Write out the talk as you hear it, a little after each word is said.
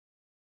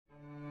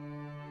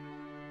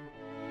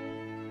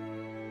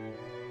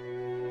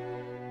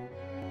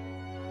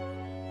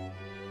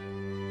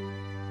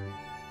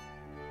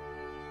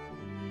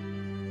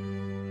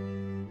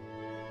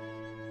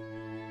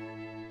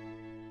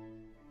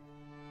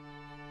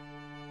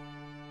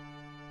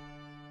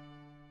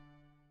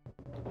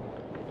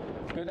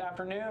Good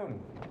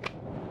afternoon.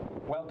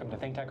 Welcome to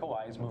ThinkTech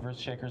Hawaii's Movers,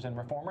 Shakers, and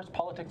Reformers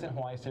Politics in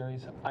Hawaii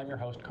series. I'm your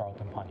host, Carl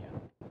Campanga.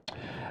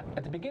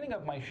 At the beginning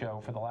of my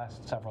show for the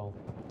last several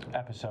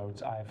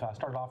episodes, I've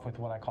started off with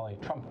what I call a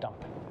Trump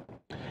dump.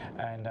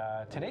 And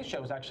today's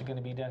show is actually going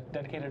to be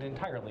dedicated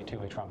entirely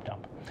to a Trump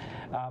dump.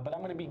 But I'm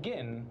going to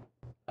begin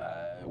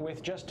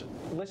with just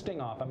listing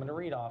off, I'm going to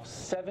read off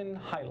 7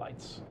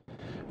 highlights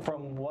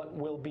from what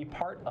will be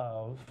part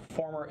of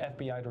former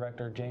FBI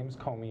Director James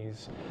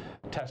Comey's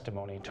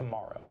testimony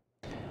tomorrow.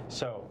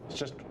 So, it's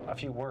just a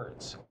few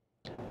words.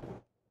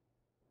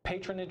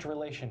 Patronage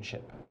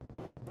relationship,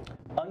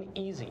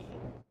 uneasy,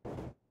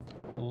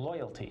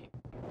 loyalty,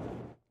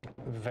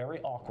 very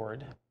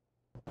awkward,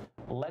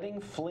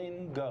 letting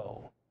Flynn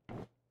go,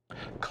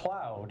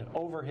 cloud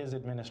over his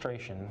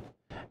administration,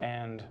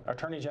 and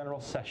Attorney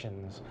General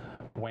Sessions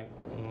went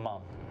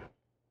mum.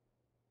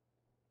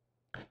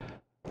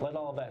 Let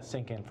all of that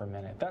sink in for a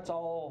minute. That's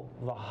all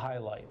the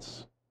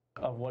highlights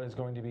of what is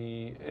going to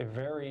be a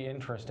very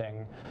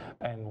interesting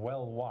and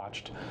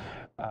well-watched,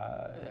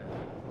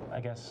 I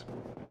guess,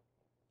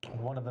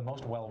 one of the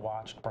most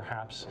well-watched,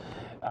 perhaps,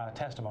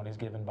 testimonies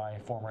given by a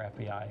former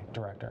FBI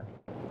director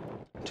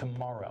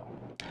tomorrow.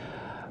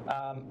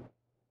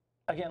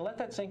 Again, let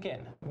that sink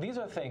in. These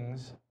are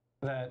things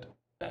that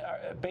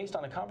are based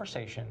on a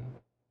conversation,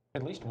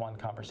 at least one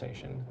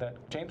conversation, that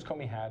James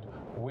Comey had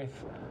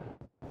with,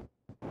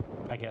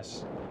 I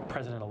guess,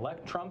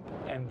 President-elect Trump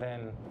and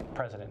then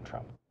President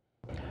Trump,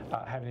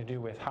 having to do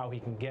with how he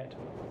can get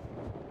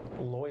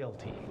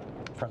loyalty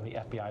from the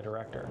FBI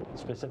director,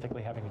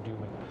 specifically having to do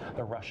with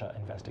the Russia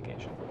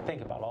investigation.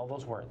 Think about all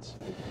those words.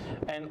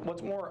 And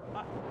what's more,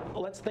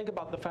 let's think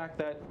about the fact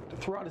that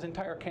throughout his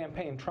entire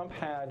campaign, Trump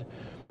had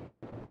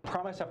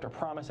promise after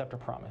promise after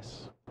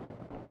promise.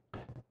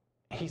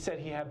 He said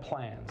he had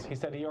plans. He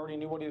said he already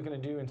knew what he was going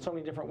to do in so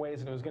many different ways,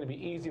 and it was going to be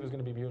easy, it was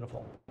going to be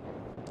beautiful.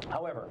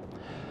 However,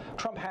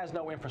 Trump has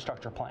no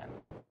infrastructure plan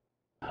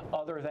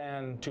other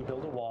than to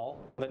build a wall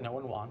that no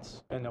one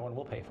wants and no one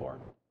will pay for,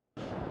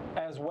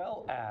 as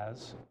well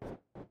as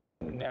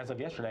of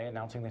yesterday,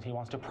 announcing that he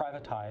wants to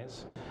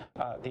privatize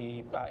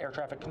the air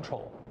traffic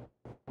control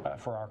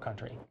for our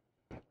country.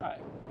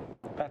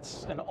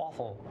 That's an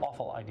awful,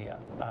 awful idea,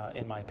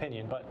 in my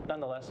opinion, but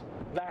nonetheless,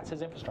 that's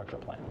his infrastructure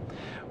plan.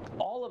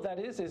 All of that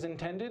is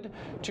intended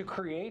to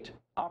create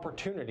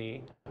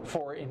opportunity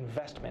for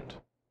investment.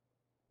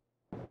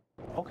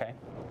 Okay.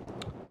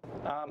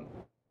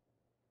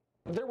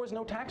 There was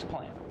no tax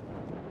plan.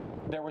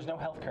 There was no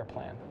healthcare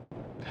plan.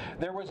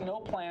 There was no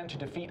plan to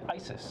defeat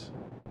ISIS,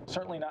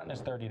 certainly not in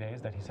his 30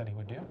 days that he said he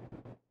would do.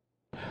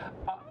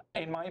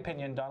 In my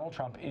opinion, Donald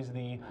Trump is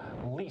the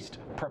least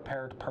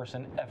prepared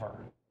person ever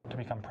to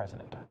become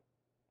president.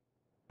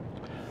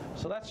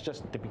 So that's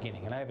just the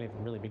beginning, and I haven't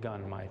even really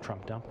begun my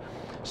Trump dump.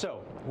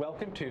 So,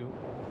 welcome to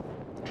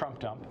Trump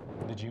Dump,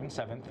 the June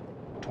 7th,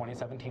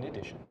 2017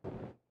 edition.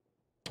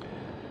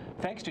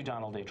 Thanks to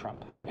Donald J.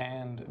 Trump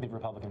and the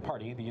Republican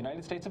Party, the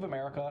United States of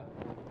America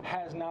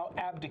has now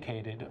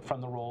abdicated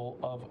from the role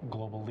of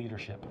global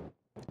leadership,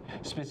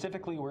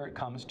 specifically where it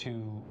comes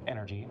to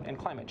energy and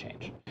climate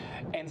change,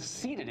 and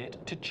ceded it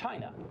to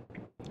China,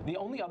 the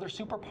only other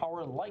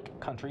superpower-like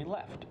country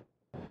left.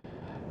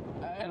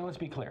 And let's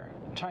be clear,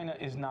 China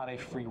is not a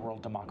free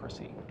world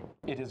democracy.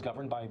 It is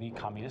governed by the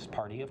Communist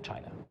Party of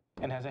China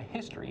and has a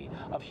history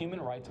of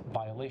human rights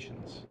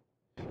violations.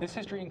 This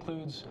history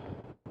includes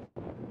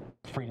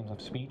freedoms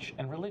of speech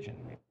and religion,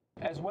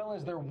 as well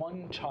as their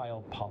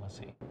one-child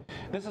policy.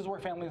 This is where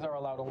families are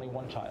allowed only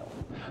one child.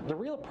 The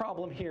real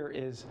problem here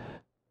is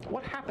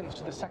what happens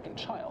to the second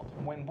child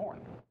when born?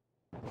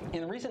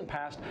 In the recent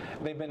past,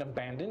 they've been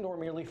abandoned or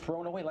merely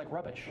thrown away like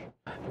rubbish.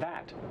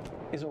 That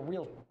is a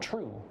real,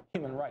 true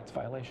human rights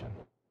violation.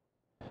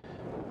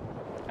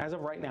 As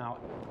of right now,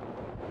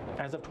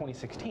 as of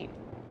 2016,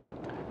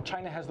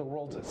 China has the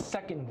world's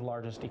second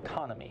largest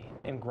economy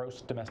in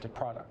gross domestic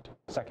product,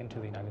 second to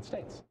the United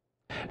States,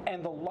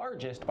 and the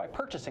largest by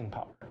purchasing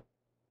power.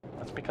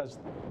 That's because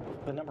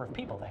the number of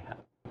people they have.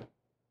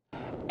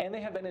 And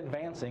they have been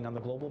advancing on the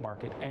global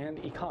market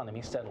and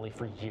economy steadily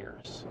for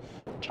years.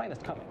 China's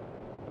coming.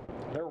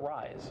 Their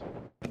rise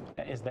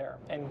is there.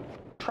 And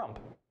Trump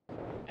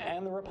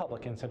and the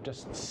Republicans have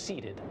just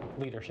ceded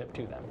leadership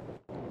to them.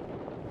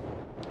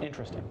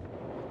 Interesting.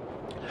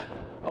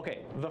 Okay,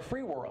 the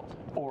free world,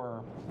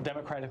 or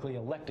democratically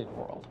elected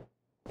world,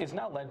 is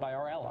now led by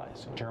our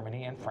allies,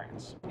 Germany and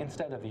France,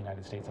 instead of the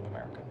United States of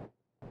America.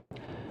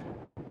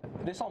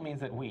 This all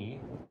means that we,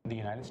 the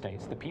United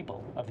States, the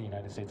people of the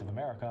United States of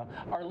America,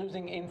 are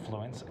losing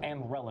influence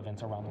and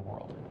relevance around the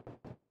world.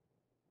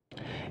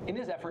 In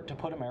his effort to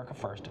put America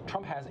first,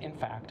 Trump has, in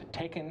fact,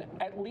 taken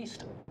at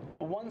least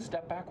one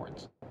step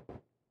backwards.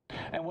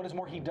 And what is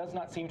more, he does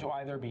not seem to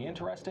either be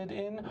interested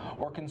in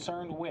or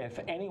concerned with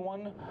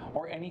anyone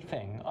or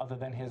anything other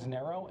than his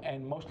narrow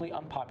and mostly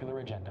unpopular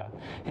agenda,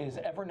 his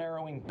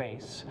ever-narrowing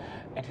base,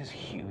 and his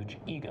huge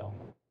ego.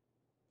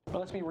 But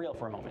let's be real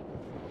for a moment.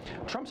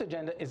 Trump's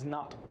agenda is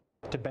not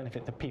to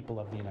benefit the people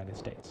of the United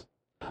States.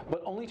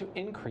 but only to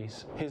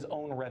increase his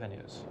own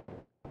revenues,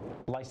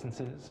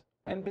 licenses,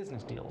 and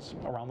business deals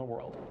around the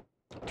world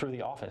through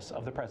the office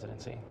of the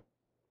presidency.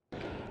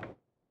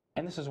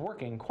 And this is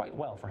working quite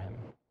well for him.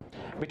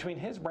 Between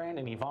his brand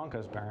and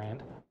Ivanka's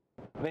brand,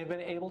 they've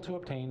been able to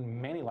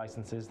obtain many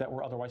licenses that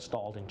were otherwise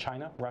stalled in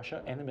China,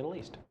 Russia, and the Middle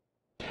East.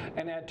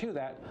 And add to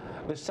that,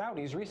 the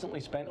Saudis recently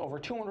spent over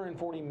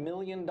 $240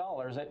 million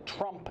at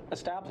Trump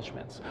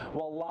establishments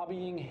while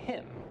lobbying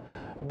him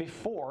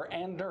before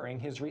and during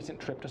his recent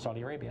trip to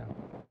Saudi Arabia.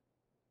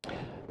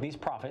 These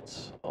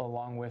profits,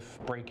 along with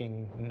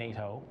breaking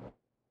NATO,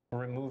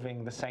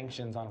 removing the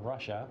sanctions on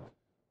Russia,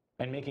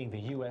 and making the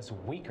U.S.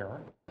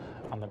 weaker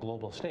on the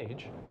global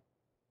stage,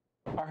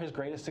 are his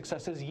greatest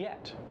successes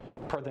yet,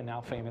 per the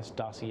now famous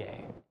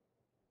dossier.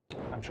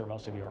 I'm sure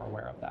most of you are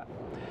aware of that.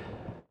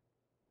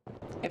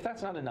 If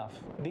that's not enough,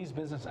 these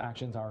business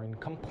actions are in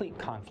complete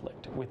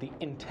conflict with the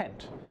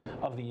intent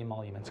of the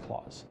Emoluments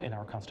Clause in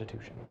our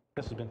Constitution.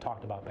 This has been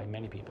talked about by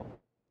many people.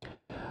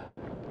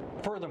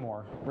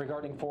 Furthermore,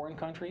 regarding foreign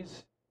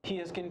countries, he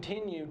has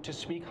continued to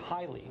speak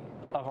highly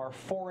of our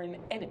foreign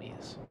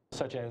enemies,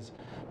 such as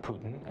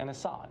Putin and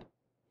Assad,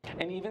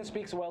 and even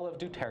speaks well of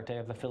Duterte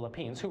of the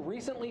Philippines, who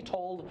recently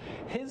told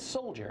his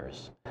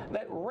soldiers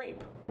that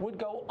rape would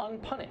go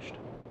unpunished.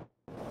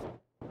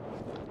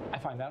 I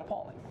find that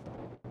appalling.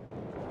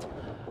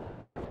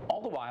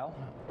 All the while,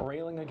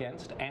 railing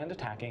against and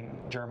attacking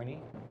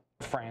Germany,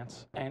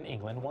 France, and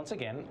England, once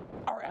again,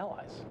 our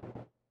allies.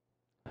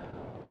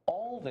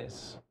 All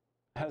this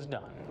has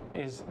done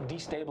is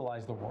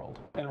destabilize the world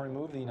and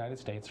remove the United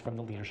States from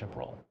the leadership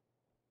role.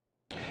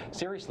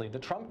 Seriously, the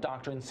Trump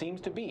doctrine seems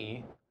to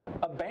be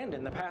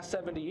abandon the past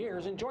 70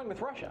 years and join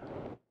with Russia.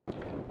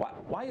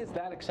 Why is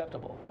that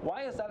acceptable?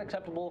 Why is that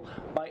acceptable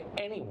by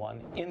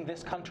anyone in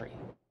this country?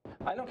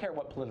 I don't care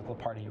what political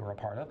party you're a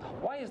part of.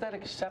 Why is that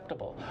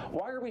acceptable?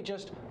 Why are we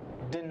just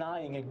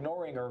denying,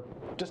 ignoring, or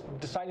just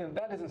deciding that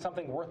that isn't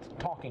something worth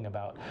talking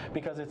about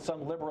because it's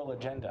some liberal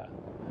agenda?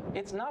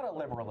 It's not a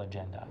liberal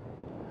agenda.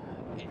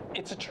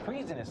 It's a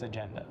treasonous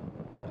agenda,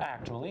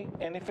 actually.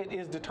 And if it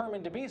is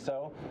determined to be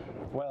so,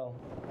 well,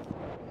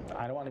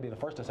 I don't want to be the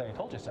first to say I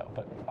told you so,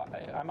 but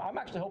I'm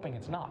actually hoping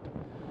it's not.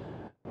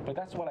 But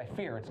that's what I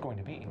fear it's going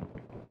to be.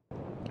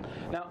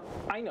 Now,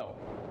 I know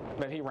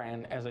that he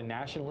ran as a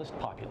nationalist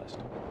populist,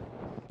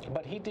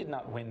 but he did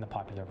not win the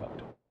popular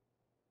vote.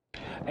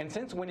 And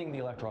since winning the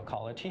Electoral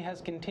College, he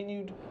has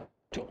continued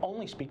to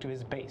only speak to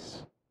his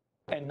base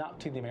and not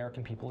to the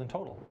American people in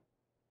total.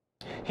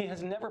 He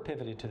has never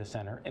pivoted to the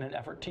center in an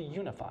effort to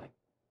unify.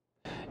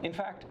 In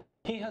fact,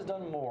 he has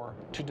done more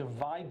to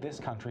divide this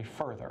country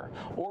further,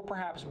 or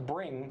perhaps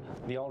bring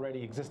the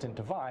already existent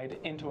divide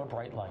into a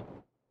bright light.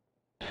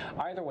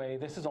 Either way,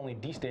 this has only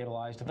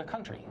destabilized the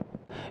country,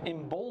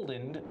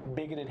 emboldened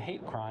bigoted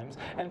hate crimes,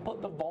 and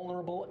put the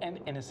vulnerable and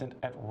innocent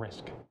at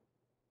risk.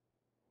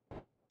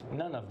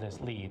 None of this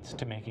leads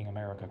to making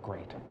America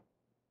great.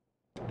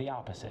 The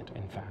opposite,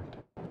 in fact.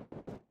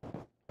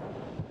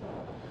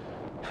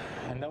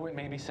 And though it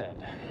may be said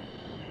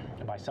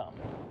by some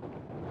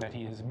that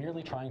he is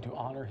merely trying to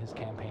honor his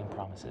campaign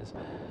promises,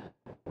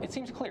 it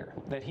seems clear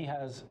that he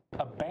has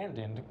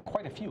abandoned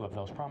quite a few of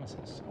those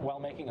promises while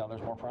making others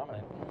more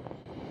prominent.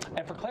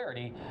 And for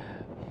clarity,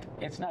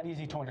 it's not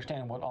easy to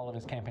understand what all of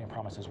his campaign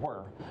promises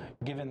were,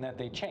 given that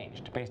they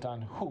changed based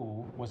on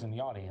who was in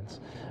the audience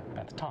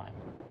at the time.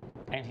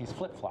 And he's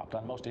flip-flopped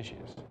on most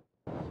issues.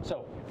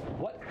 So,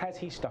 what has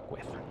he stuck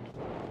with?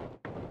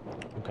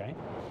 Okay.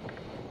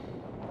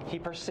 He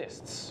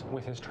persists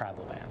with his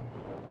travel ban,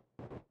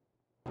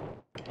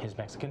 his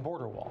Mexican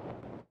border wall.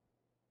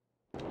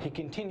 He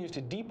continues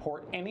to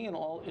deport any and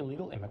all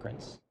illegal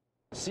immigrants,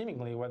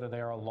 seemingly whether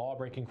they are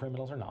law-breaking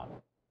criminals or not,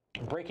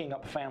 breaking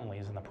up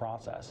families in the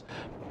process,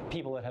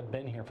 people that have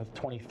been here for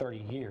 20,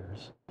 30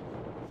 years,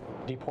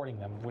 deporting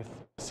them with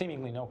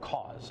seemingly no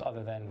cause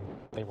other than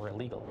they were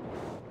illegal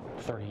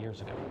 30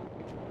 years ago.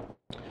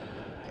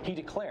 He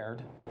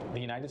declared the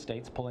United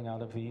States pulling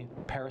out of the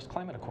Paris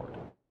Climate Accord,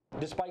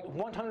 despite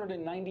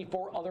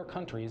 194 other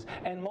countries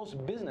and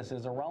most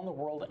businesses around the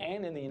world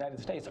and in the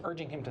United States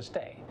urging him to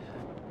stay.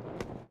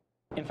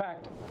 In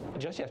fact,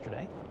 just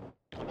yesterday,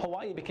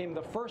 Hawaii became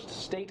the first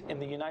state in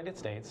the United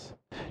States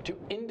to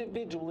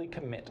individually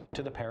commit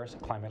to the Paris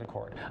Climate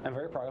Accord. I'm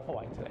very proud of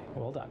Hawaii today.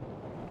 Well done.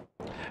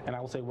 And I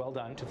will say well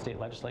done to the state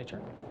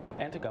legislature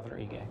and to Governor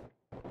Ige.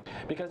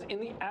 Because in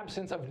the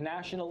absence of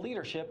national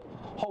leadership,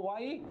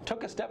 Hawaii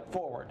took a step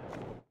forward.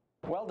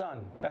 Well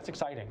done. That's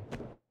exciting.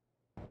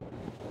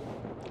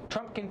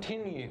 Trump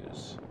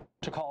continues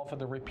to call for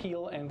the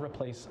repeal and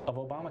replace of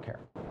Obamacare.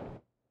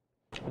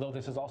 Though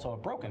this is also a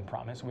broken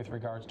promise with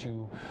regards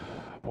to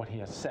what he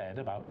has said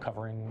about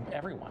covering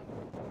everyone.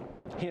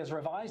 He has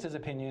revised his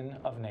opinion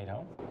of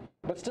NATO,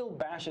 but still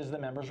bashes the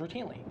members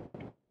routinely,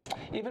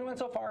 even went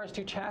so far as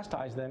to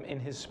chastise them in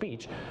his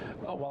speech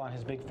while on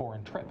his big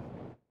foreign trip.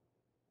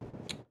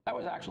 That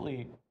was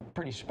actually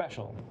pretty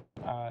special.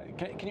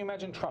 Can you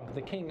imagine Trump,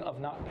 the king of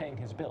not paying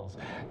his bills,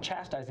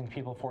 chastising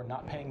people for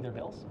not paying their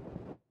bills?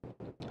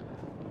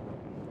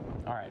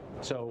 All right,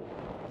 so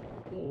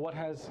what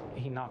has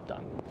he not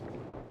done?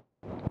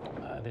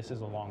 This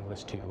is a long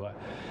list too.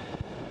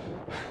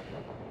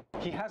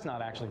 He has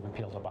not actually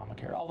repealed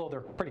Obamacare, although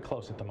they're pretty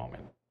close at the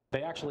moment.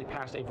 They actually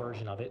passed a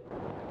version of it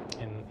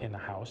in the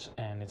House,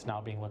 and it's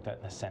now being looked at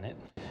in the Senate.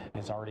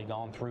 It's already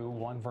gone through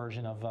one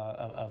version of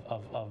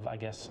I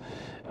guess,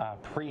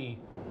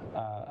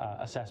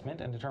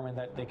 pre-assessment and determined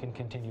that they can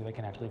continue, they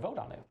can actually vote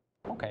on it.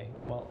 Okay,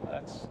 well,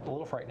 that's a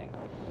little frightening.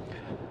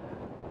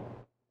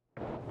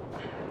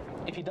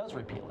 If he does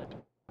repeal it,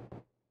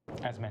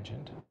 as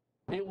mentioned,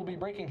 it will be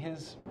breaking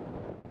his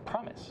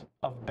promise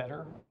of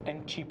better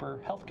and cheaper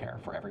health care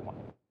for everyone.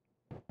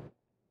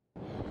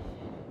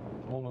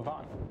 We'll move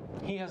on.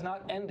 He has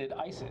not ended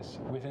ISIS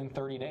within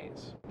 30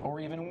 days, or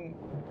even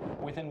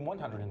within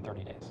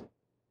 130 days.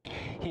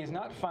 He has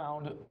not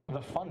found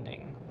the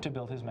funding to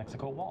build his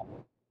Mexico wall.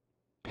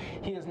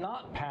 He has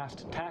not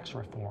passed tax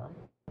reform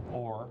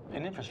or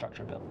an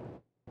infrastructure bill.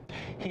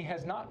 He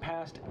has not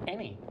passed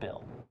any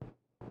bill.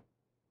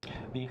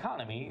 The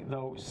economy,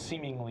 though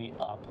seemingly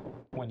up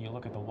when you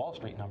look at the Wall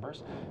Street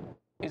numbers,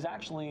 is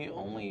actually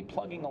only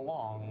plugging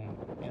along,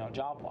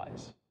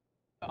 job-wise.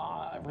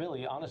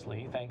 Really,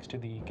 honestly, thanks to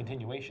the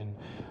continuation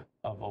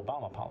of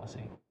Obama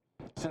policy.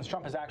 Since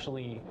Trump has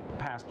actually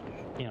passed,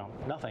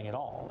 nothing at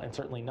all, and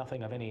certainly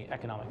nothing of any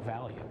economic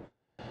value,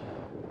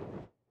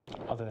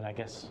 other than, I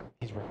guess,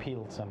 he's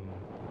repealed some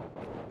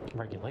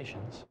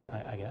regulations,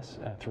 I guess,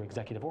 through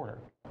executive order.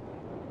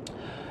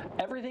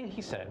 Everything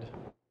he said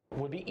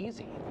would be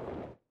easy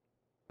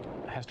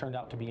has turned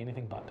out to be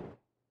anything but.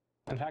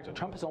 In fact,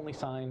 Trump has only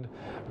signed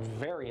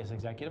various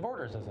executive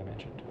orders, as I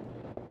mentioned,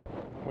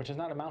 which has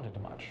not amounted to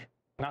much.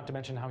 Not to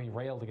mention how he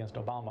railed against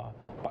Obama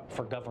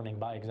for governing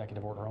by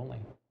executive order only.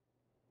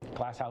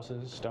 Glass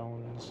houses,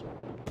 stones,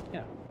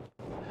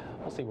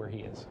 we'll see where he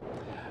is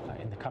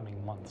in the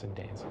coming months and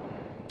days.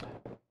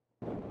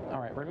 All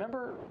right,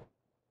 remember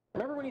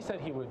when he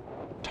said he would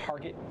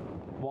target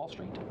Wall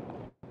Street?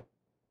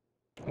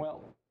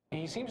 Well,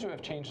 he seems to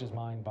have changed his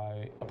mind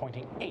by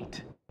appointing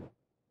 8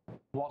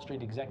 Wall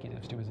Street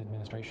executives to his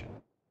administration,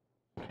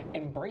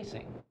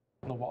 embracing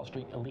the Wall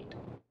Street elite,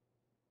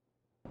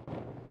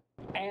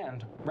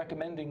 and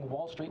recommending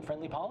Wall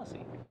Street-friendly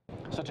policy,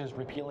 such as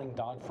repealing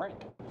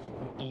Dodd-Frank,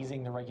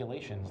 easing the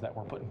regulations that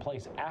were put in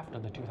place after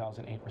the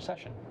 2008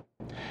 recession.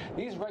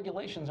 These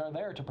regulations are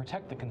there to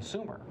protect the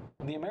consumer,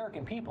 the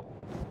American people,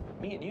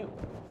 me and you.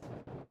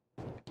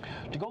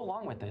 To go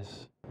along with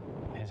this,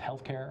 his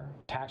healthcare,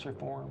 tax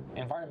reform,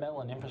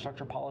 environmental and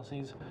infrastructure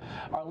policies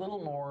are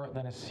little more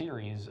than a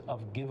series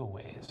of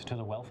giveaways to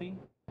the wealthy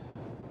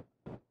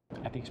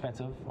at the expense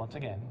of, once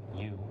again,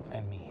 you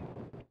and me.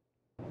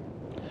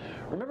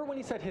 Remember when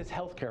he said his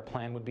healthcare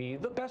plan would be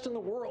the best in the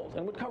world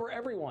and would cover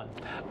everyone?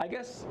 I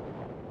guess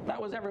that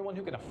was everyone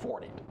who could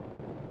afford it,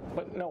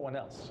 but no one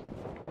else.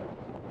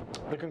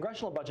 The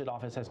Congressional Budget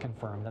Office has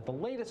confirmed that the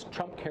latest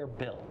Trump Care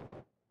bill,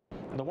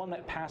 the one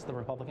that passed the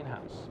Republican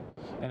House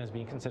and is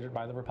being considered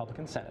by the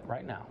Republican Senate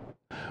right now,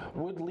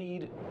 would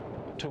lead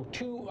to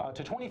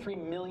 23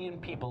 million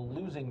people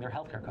losing their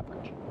health care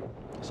coverage.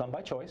 Some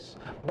by choice,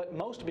 but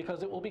most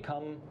because it will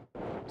become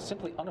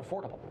simply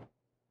unaffordable.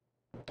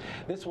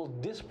 This will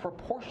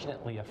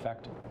disproportionately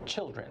affect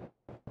children,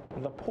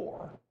 the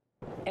poor,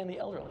 and the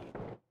elderly.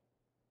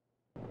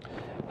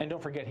 And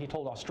don't forget, he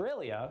told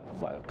Australia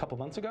a couple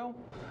months ago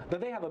that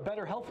they have a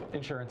better health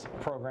insurance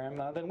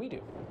program than we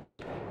do.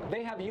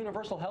 They have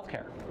universal health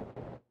care.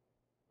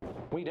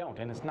 We don't,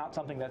 and it's not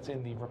something that's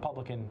in the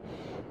Republican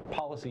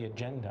policy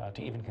agenda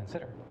to even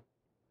consider.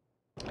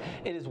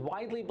 It is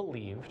widely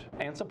believed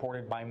and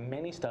supported by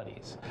many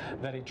studies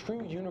that a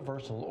true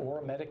universal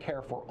or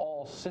Medicare for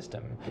all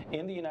system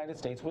in the United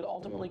States would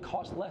ultimately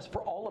cost less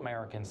for all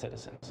American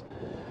citizens,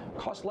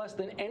 cost less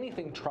than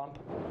anything Trump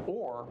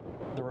or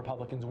the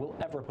Republicans will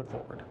ever put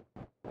forward.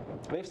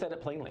 They've said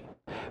it plainly.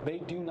 They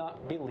do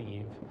not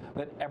believe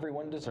that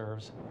everyone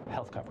deserves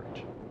health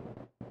coverage.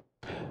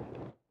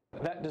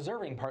 That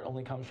deserving part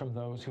only comes from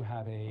those who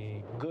have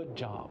a good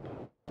job.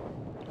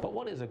 But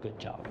what is a good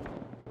job?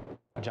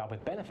 A job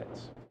with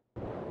benefits.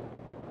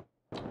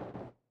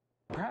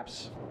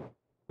 Perhaps,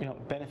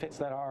 benefits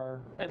that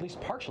are at least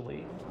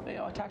partially,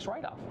 a tax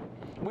write-off,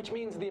 which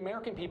means the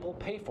American people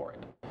pay for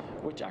it,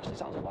 which actually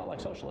sounds a lot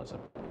like socialism.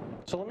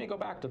 So let me go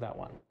back to that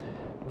one.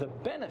 The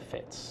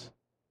benefits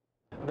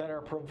that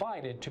are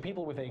provided to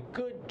people with a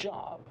good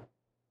job,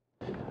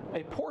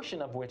 a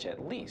portion of which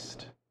at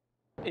least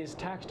is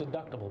tax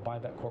deductible by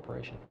that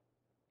corporation,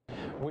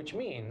 which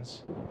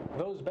means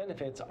those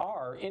benefits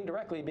are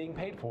indirectly being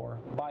paid for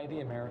by the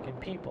American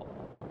people,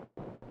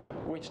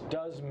 which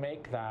does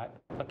make that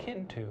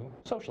akin to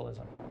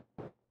socialism.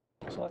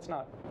 So let's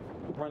not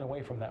run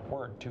away from that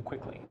word too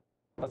quickly.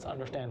 Let's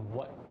understand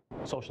what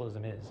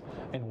socialism is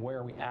and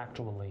where we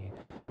actually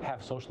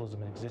have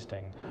socialism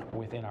existing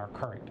within our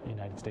current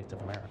United States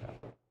of America.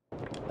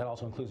 That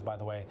also includes, by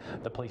the way,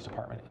 the police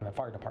department and the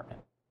fire department.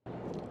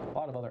 A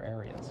lot of other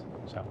areas.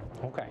 So,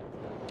 okay.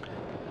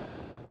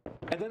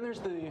 And then there's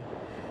the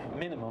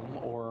minimum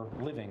or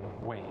living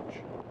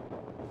wage.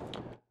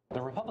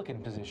 The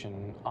Republican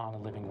position on a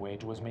living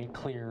wage was made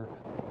clear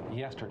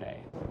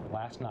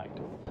last night,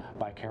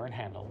 by Karen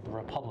Handel, the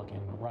Republican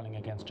running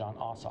against Jon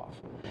Ossoff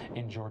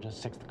in Georgia's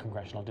 6th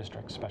Congressional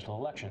District special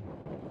election.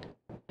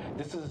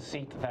 This is a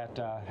seat that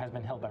has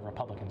been held by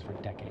Republicans for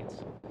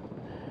decades.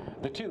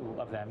 The two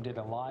of them did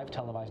a live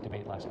televised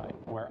debate last night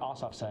where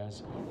Ossoff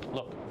says,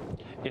 look,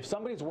 if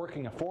somebody's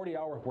working a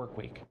 40-hour work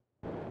week,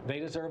 they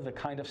deserve the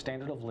kind of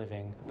standard of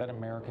living that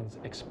Americans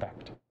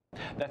expect.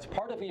 That's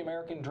part of the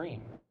American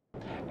dream.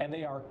 And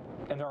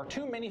there are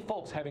too many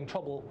folks having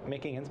trouble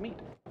making ends meet.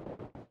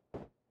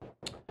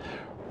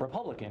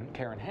 Republican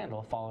Karen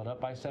Handel followed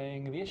up by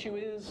saying the issue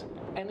is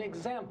an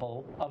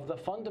example of the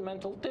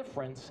fundamental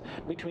difference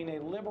between a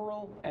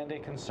liberal and a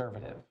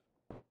conservative.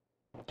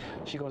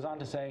 She goes on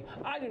to say,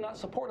 I do not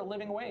support a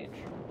living wage.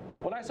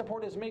 What I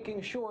support is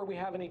making sure we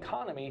have an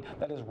economy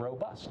that is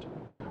robust,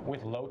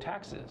 with low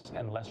taxes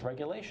and less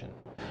regulation,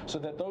 so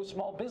that those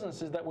small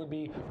businesses that would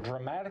be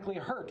dramatically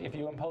hurt if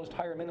you imposed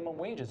higher minimum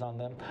wages on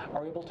them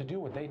are able to do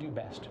what they do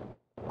best.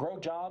 Grow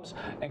jobs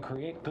and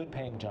create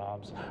good-paying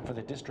jobs for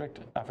the district,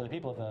 for the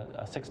people of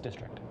the 6th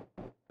District.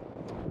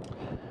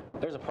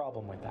 There's a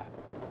problem with that,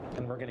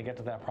 and we're going to get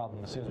to that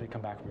problem as soon as we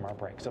come back from our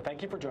break. So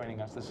thank you for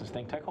joining us. This is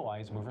ThinkTech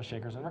Hawaii's Movers,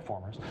 Shakers, and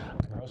Reformers.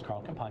 I'm your host,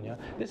 Carl Campagna.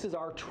 This is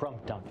our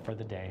Trump dump for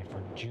the day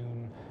for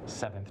June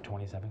 7th,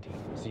 2017.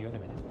 See you in a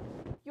minute.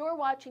 You're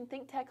watching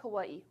ThinkTech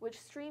Hawaii, which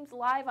streams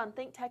live on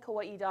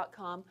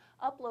thinktechhawaii.com,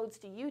 uploads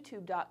to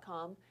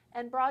youtube.com,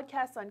 and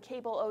broadcasts on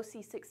cable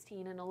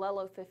OC16 and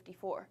Alelo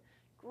 54.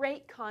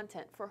 Great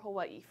content for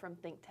Hawaii from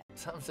ThinkTech.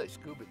 Some say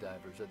scuba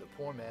divers are the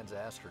poor man's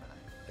astronaut.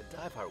 At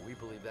DiveHeart, we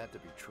believe that to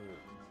be true.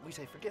 We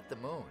say forget the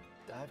moon.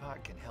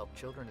 DiveHeart can help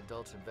children,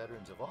 adults, and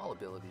veterans of all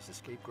abilities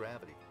escape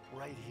gravity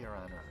right here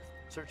on Earth.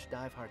 Search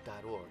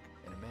diveheart.org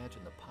and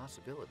imagine the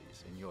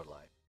possibilities in your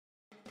life.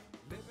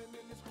 Living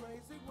in this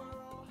crazy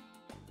world,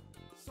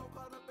 so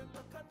caught up in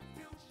the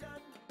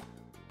confusion,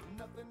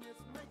 nothing is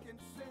making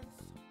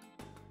sense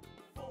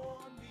for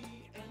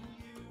me and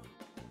you.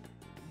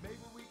 Maybe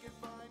we can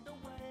find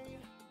a way,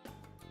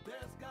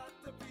 there's got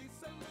to be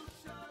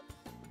solution,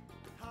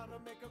 how to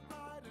make a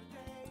brighter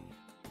day.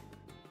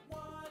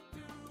 What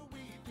do?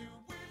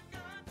 We've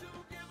got to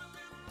give a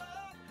little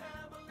love,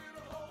 have a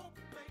little hope,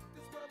 make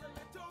this world a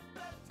little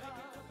better,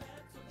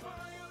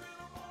 try a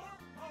little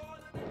more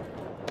than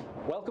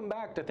Welcome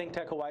back to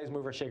ThinkTech Hawaii's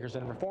Movers, Shakers,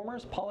 and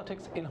Reformers,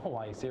 Politics in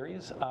Hawaii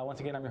series. Once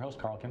again, I'm your host,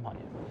 Carl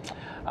Campagna.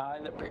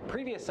 In the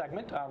previous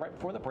segment, right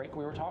before the break,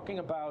 we were talking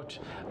about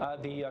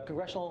the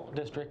Congressional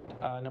District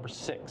number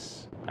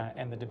 6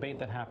 and the debate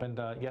that happened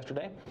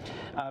yesterday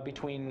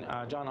between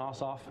Jon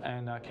Ossoff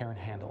and Karen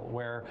Handel,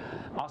 where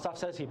Ossoff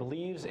says he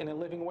believes in a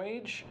living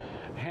wage.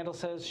 Handel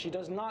says she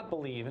does not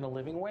believe in a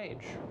living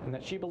wage, and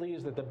that she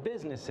believes that the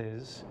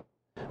businesses,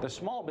 the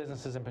small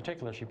businesses in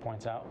particular, she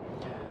points out,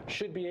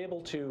 should be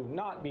able to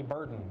not be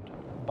burdened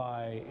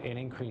by an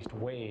increased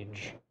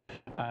wage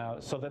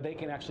so that they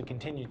can actually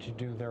continue to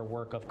do their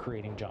work of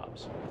creating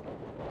jobs.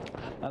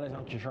 Now, I'm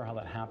not too sure how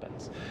that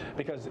happens,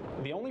 because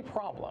the only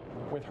problem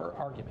with her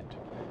argument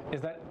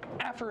is that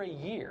after a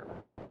year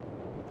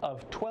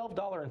of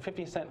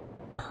 $12.50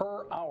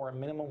 per hour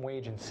minimum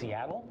wage in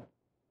Seattle,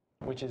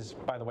 which is,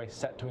 by the way,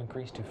 set to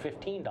increase to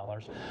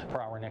 $15 per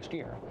hour next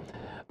year,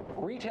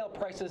 retail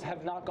prices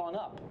have not gone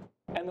up,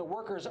 and the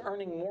workers are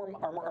earning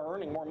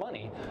more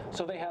money,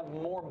 so they have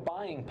more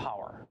buying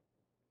power,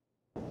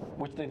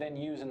 which they then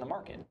use in the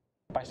market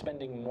by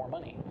spending more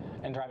money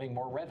and driving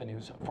more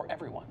revenues for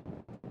everyone.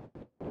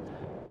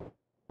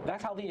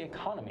 That's how the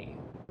economy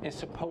is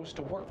supposed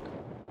to work.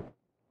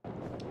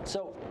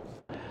 So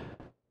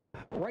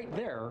right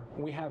there,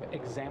 we have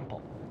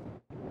example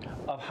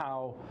of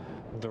how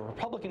the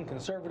Republican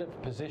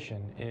conservative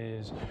position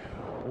is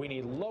we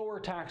need lower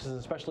taxes,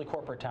 especially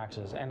corporate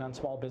taxes, and on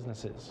small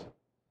businesses.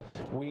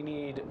 We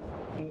need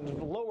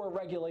lower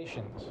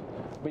regulations.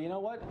 But you know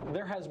what?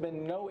 There has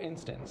been no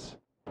instance,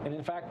 and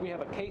in fact, we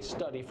have a case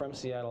study from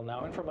Seattle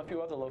now, and from a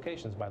few other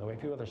locations, by the way, a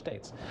few other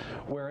states,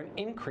 where an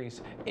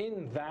increase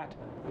in that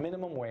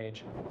minimum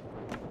wage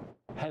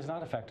has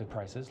not affected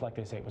prices like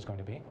they say it was going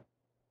to be.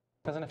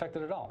 Hasn't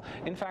affected at all.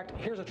 In fact,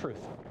 here's the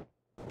truth.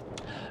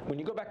 When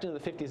you go back to the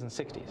 50s and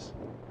 60s,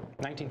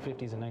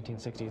 1950s and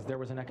 1960s, there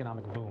was an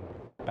economic boom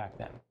back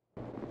then.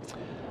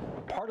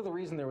 Part of the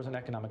reason there was an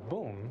economic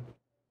boom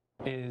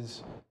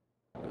is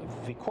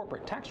the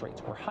corporate tax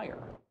rates were higher.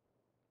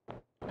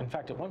 In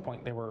fact, at one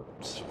point, they were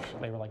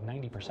like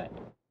 90%.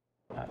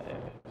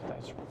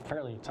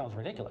 Sounds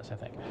ridiculous, I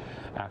think,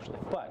 actually,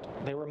 but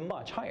they were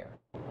much higher.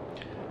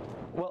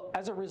 Well,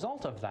 as a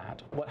result of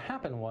that, what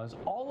happened was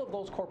all of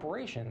those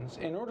corporations,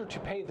 in order to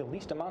pay the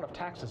least amount of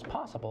taxes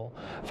possible,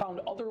 found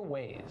other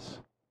ways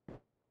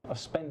of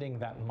spending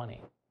that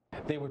money.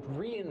 They would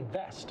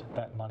reinvest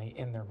that money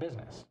in their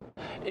business.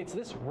 It's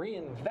this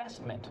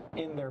reinvestment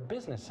in their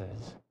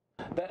businesses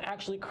that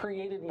actually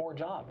created more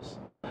jobs,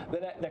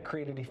 that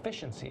created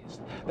efficiencies,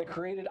 that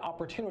created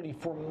opportunity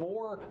for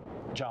more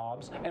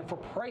jobs and for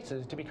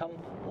prices to become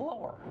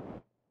lower.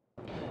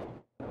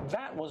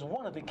 That was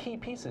one of the key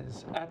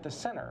pieces at the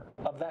center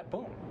of that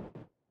boom.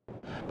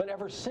 But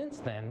ever since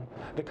then,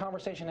 the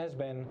conversation has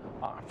been,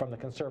 from the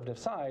conservative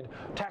side,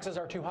 taxes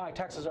are too high,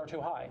 taxes are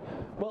too high.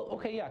 Well,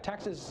 okay, yeah,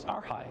 taxes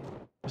are high,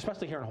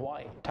 especially here in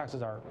Hawaii.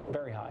 Taxes are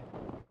very high.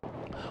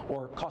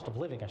 Or cost of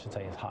living, I should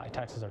say, is high.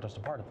 Taxes are just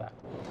a part of that.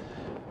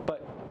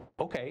 But,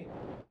 okay,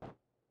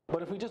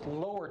 but if we just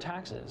lower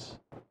taxes,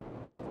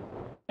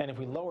 and if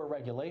we lower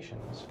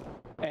regulations,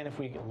 and if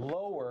we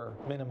lower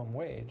minimum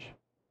wage,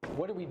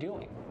 what are we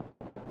doing?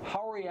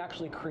 How are we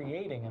actually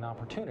creating an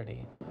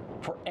opportunity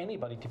for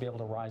anybody to be able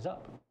to rise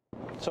up?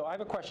 So I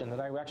have a question that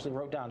I actually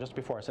wrote down just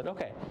before. I said,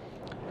 okay,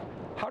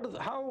 how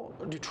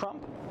do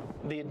Trump,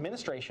 the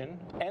administration,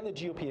 and the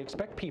GOP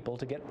expect people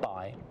to get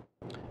by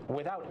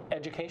without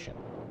education,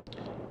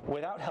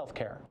 without health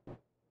care,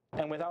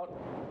 and without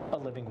a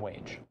living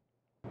wage?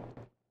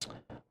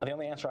 The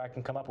only answer I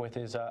can come up with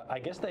is, I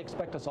guess they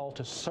expect us all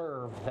to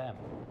serve them.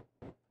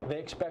 They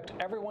expect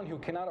everyone who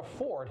cannot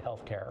afford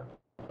health care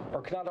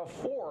or cannot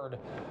afford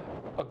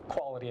a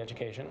quality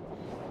education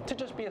to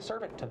just be a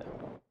servant to them.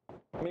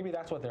 Maybe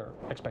that's what their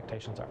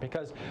expectations are,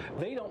 because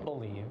they don't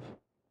believe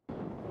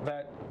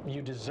that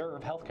you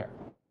deserve health care.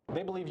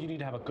 They believe you need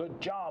to have a good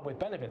job with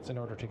benefits in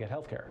order to get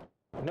health care.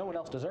 No one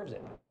else deserves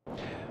it.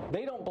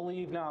 They don't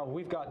believe, now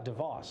we've got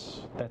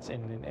DeVos that's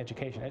in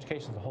education.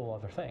 Education is a whole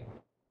other thing.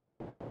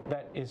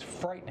 That is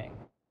frightening.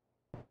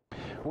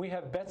 We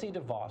have Betsy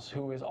DeVos,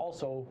 who is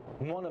also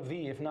one of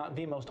the, if not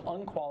the most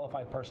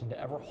unqualified person to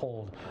ever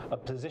hold a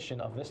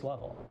position of this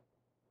level,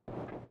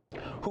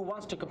 who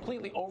wants to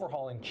completely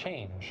overhaul and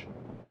change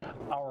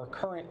our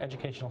current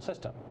educational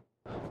system.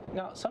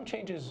 Now, some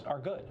changes are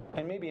good,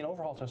 and maybe an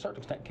overhaul to a certain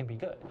extent can be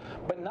good,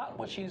 but not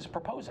what she's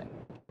proposing.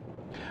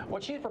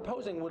 What she's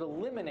proposing would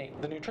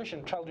eliminate the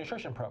child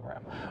nutrition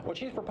program. What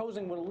she's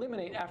proposing would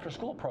eliminate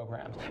after-school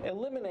programs,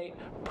 eliminate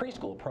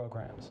preschool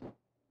programs.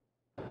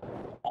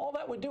 All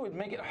that would do is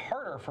make it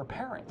harder for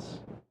parents.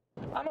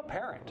 I'm a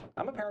parent.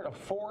 I'm a parent of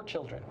 4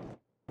 children.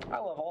 I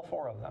love all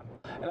 4 of them,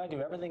 and I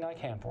do everything I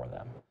can for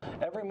them.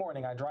 Every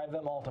morning I drive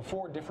them all to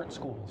 4 different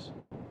schools.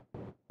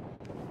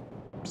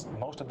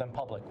 Most of them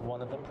public,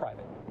 one of them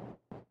private.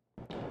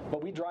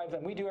 But we drive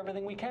them, we do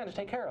everything we can to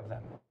take care of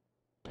them.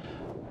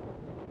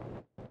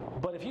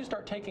 But if you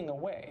start taking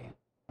away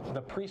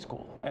the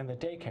preschool and the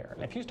daycare,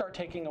 and if you start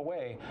taking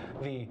away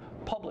the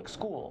public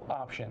school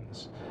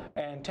options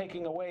and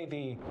taking away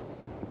the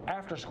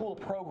after-school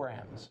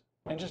programs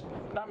and just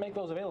not make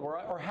those available,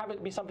 or have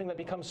it be something that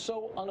becomes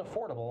so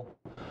unaffordable,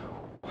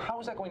 how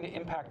is that going to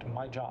impact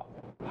my job?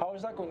 How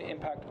is that going to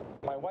impact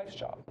my wife's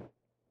job?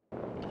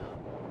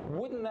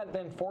 Wouldn't that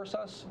then force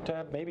us to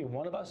have maybe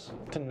one of us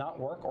to not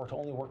work or to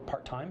only work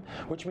part-time,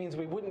 which means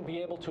we wouldn't be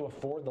able to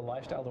afford the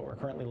lifestyle that we're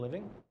currently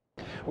living?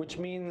 Which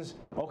means,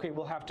 okay,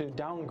 we'll have to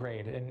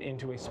downgrade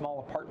into a small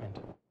apartment,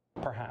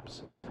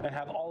 perhaps, and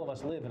have all of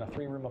us live in a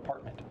 3-room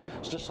apartment,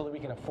 just so that we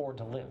can afford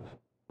to live.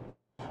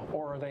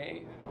 Or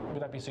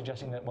would that be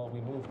suggesting that, well, we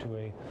move to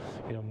a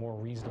more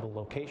reasonable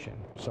location?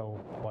 So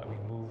what,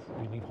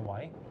 we leave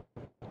Hawaii?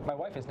 My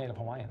wife is Native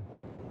Hawaiian.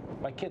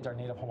 My kids are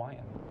Native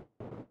Hawaiian.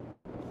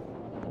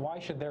 Why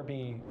should there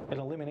be an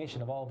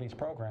elimination of all of these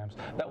programs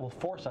that will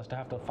force us to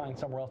have to find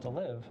somewhere else to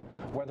live,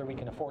 whether we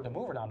can afford to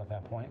move or not at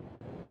that point,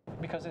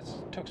 because it's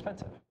too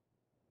expensive?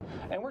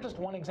 And we're just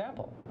one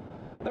example.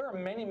 There are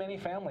many, many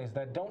families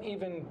that aren't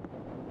even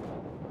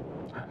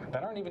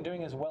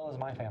doing as well as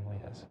my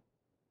family is.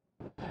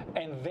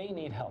 And they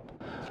need help.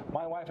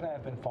 My wife and I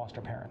have been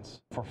foster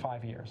parents for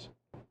 5 years.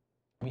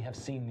 We have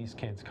seen these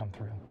kids come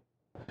through.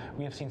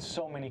 We have seen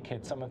so many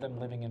kids, some of them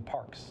living in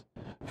parks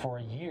for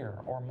a year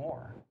or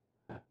more,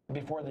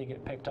 before they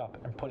get picked up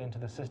and put into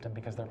the system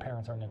because their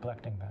parents are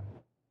neglecting them.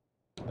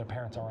 Their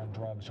parents are on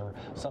drugs or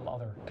some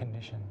other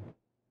condition.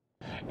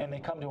 And they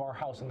come to our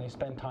house and they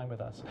spend time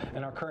with us.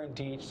 And our current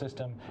DHS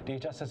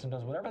system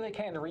does whatever they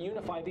can to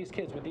reunify these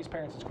kids with these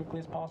parents as quickly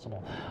as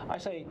possible. I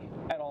say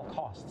at all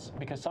costs,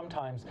 because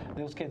sometimes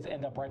those kids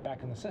end up right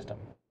back in the system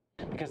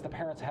because the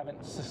parents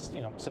haven't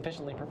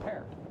sufficiently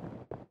prepared.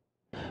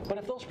 But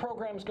if those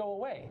programs go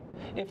away,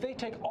 if they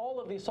take all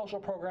of these social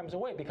programs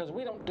away because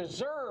we don't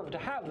deserve to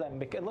have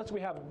them unless we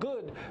have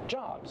good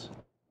jobs,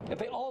 if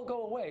they all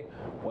go away,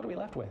 what are we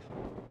left with?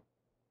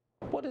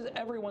 What is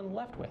everyone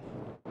left with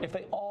if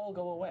they all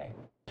go away?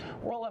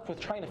 We're all left with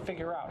trying to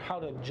figure out how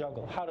to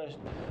juggle, how to,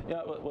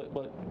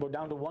 we're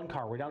down to 1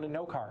 car, we're down to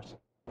no cars.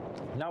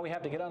 Now we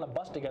have to get on a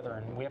bus together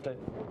and we have to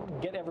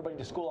get everybody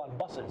to school on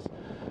buses.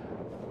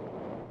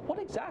 What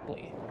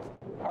exactly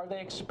are they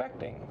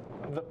expecting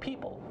the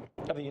people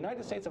of the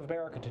United States of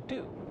America to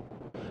do?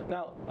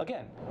 Now,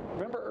 again,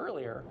 remember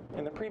earlier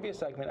in the previous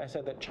segment I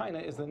said that China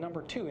is the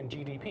number 2 in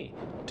GDP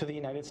to the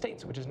United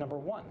States, which is number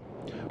 1.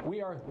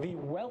 We are the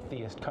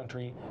wealthiest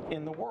country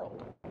in the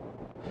world.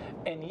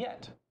 And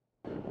yet,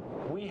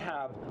 we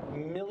have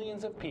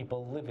millions of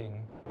people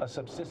living a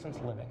subsistence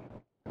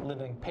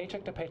living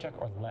paycheck to paycheck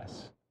or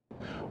less,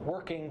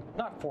 working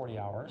not 40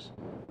 hours,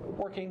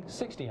 working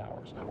 60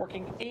 hours,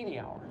 working 80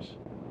 hours,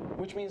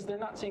 which means they're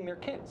not seeing their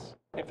kids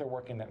if they're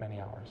working that many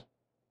hours.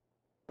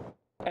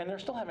 And they're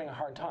still having a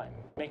hard time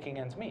making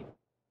ends meet.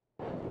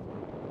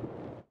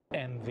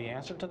 And the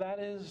answer to that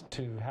is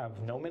to have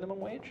no minimum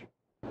wage,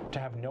 to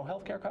have no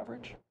health care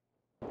coverage,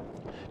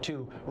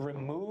 to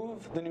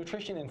remove the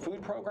nutrition and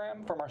food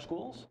program from our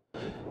schools.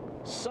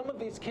 Some of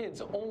these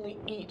kids only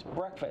eat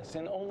breakfast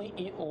and only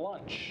eat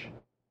lunch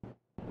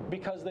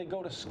because they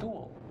go to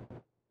school.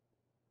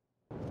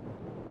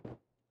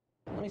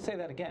 Let me say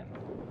that again.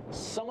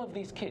 Some of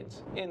these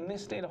kids in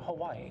this state of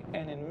Hawaii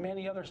and in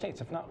many other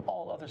states, if not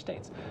all other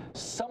states,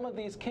 some of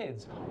these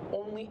kids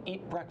only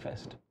eat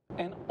breakfast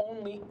and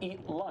only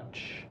eat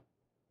lunch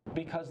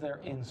because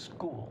they're in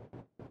school.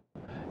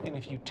 And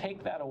if you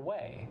take that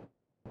away,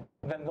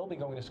 then they'll be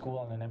going to school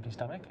on an empty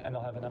stomach, and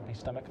they'll have an empty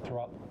stomach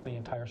throughout the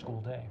entire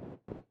school day,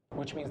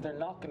 which means they're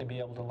not going to be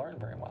able to learn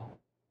very well,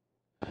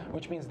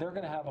 which means they're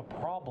going to have a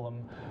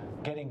problem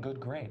getting good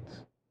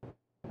grades,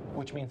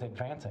 which means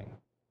advancing,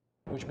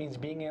 which means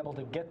being able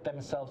to get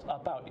themselves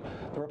up out.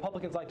 The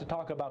Republicans like to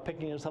talk about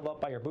picking yourself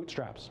up by your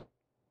bootstraps.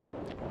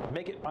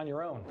 Make it on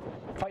your own.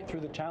 Fight through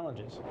the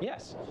challenges.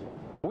 Yes,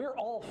 we're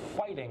all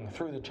fighting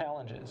through the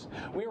challenges.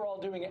 We're all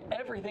doing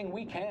everything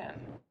we can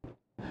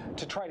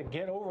to try to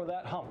get over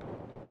that hump.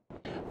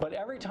 But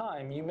every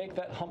time you make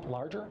that hump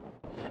larger,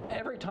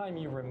 every time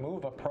you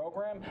remove a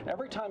program,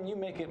 every time you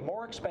make it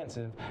more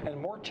expensive and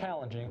more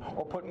challenging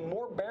or put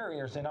more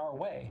barriers in our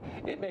way,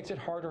 it makes it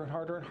harder and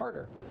harder and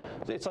harder.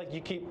 It's like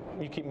you keep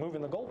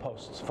moving the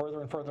goalposts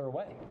further and further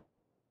away.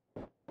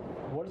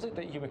 What is it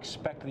that you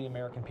expect the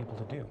American people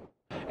to do?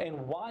 And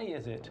why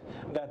is it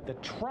that the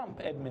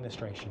Trump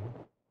administration,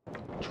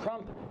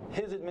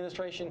 his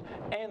administration,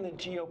 and the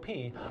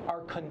GOP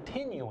are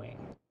continuing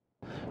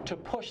to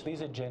push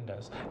these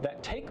agendas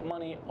that take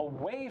money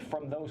away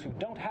from those who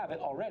don't have it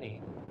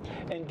already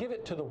and give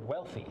it to the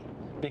wealthy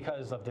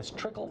because of this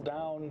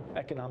trickle-down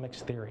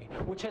economics theory,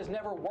 which has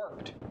never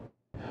worked?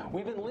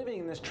 We've been living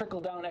in this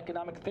trickle-down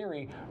economic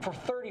theory for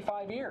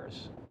 35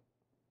 years.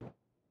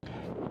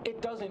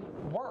 It doesn't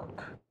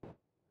work,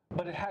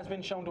 but it has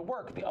been shown to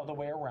work the other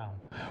way around.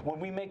 When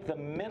we make the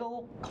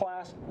middle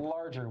class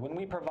larger, when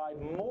we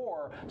provide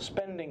more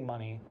spending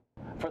money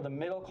for the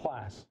middle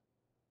class,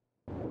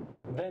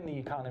 then the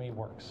economy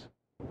works.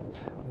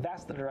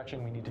 That's the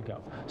direction we need to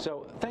go.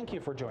 So thank you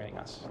for joining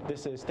us.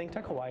 This is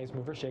ThinkTech Hawaii's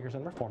Movers, Shakers,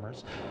 and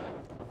Reformers.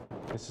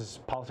 This is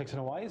Politics in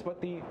Hawaii,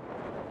 but the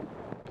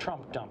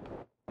Trump Dump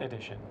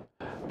edition.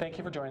 Thank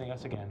you for joining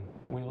us again.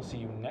 We will see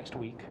you next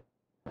week.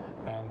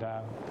 And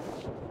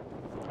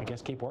I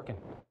guess keep working.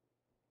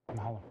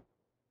 Mahalo.